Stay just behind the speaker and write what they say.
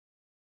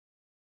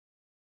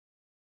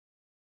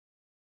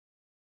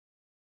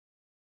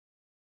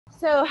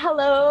So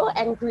hello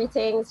and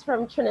greetings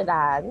from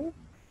Trinidad.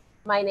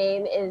 My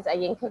name is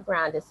Ainka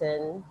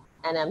Granderson,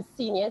 and I'm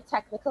Senior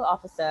Technical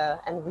Officer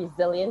and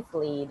Resilience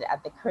Lead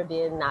at the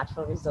Caribbean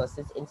Natural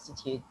Resources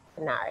Institute,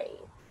 CANARI.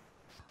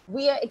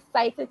 We are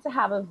excited to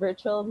have a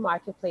virtual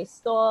marketplace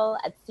stall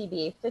at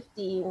CBA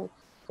 15,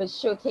 which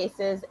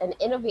showcases an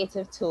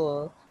innovative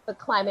tool for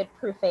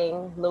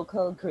climate-proofing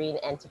local green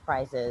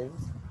enterprises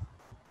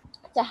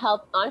to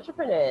help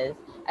entrepreneurs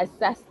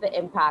assess the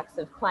impacts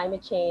of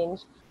climate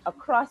change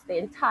across the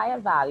entire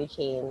value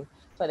chain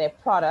for their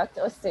product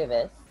or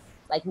service,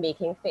 like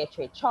making fair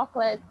trade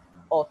chocolate,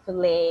 or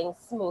filleting,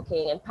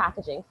 smoking, and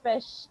packaging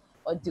fish,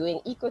 or doing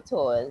eco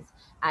tours,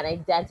 and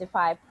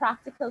identify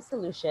practical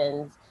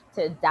solutions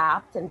to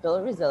adapt and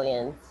build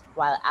resilience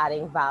while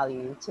adding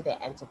value to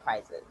their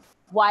enterprises.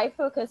 Why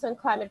focus on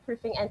climate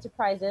proofing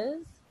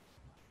enterprises?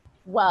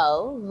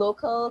 Well,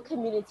 local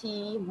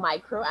community,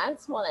 micro and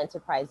small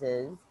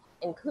enterprises,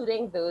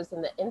 including those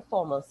in the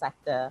informal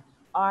sector,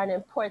 are an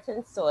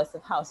important source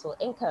of household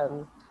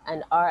income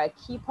and are a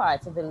key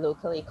part of the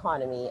local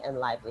economy and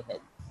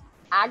livelihoods.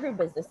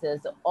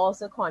 Agribusinesses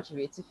also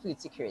contribute to food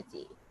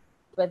security,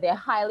 but they're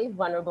highly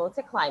vulnerable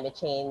to climate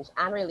change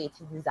and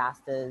related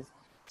disasters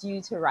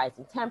due to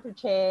rising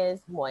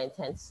temperatures, more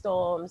intense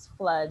storms,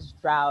 floods,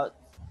 droughts,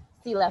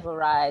 sea level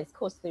rise,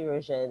 coastal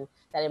erosion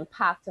that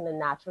impact on the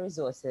natural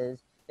resources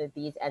that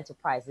these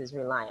enterprises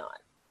rely on.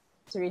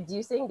 So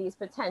reducing these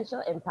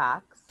potential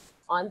impacts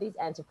on these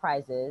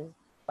enterprises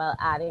while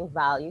adding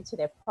value to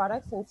their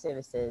products and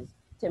services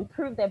to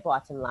improve their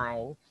bottom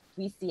line,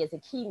 we see as a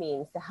key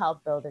means to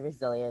help build the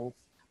resilience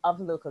of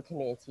local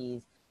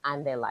communities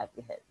and their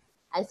livelihoods.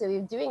 And so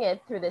we're doing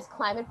it through this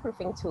climate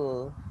proofing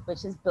tool,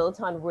 which is built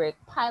on work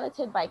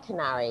piloted by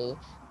CANARI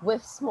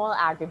with small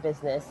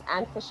agribusiness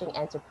and fishing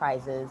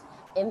enterprises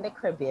in the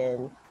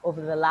Caribbean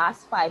over the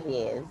last 5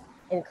 years,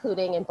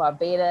 including in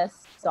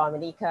Barbados,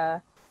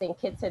 Dominica, St.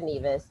 Kitts and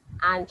Nevis,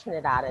 and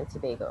Trinidad and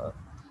Tobago,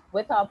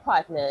 with our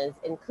partners,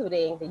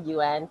 including the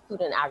UN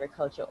Food and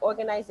Agriculture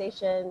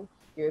Organization,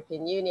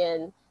 European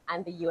Union,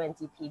 and the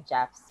UNDP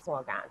JEF's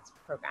Small Grants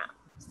Program.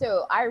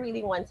 So I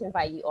really want to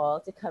invite you all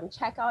to come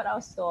check out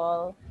our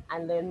stall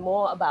and learn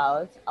more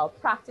about our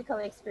practical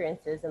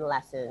experiences and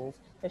lessons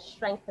for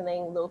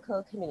strengthening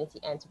local community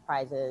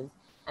enterprises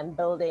and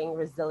building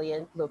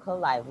resilient local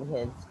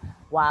livelihoods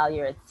while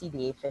you're at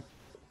CBA 15.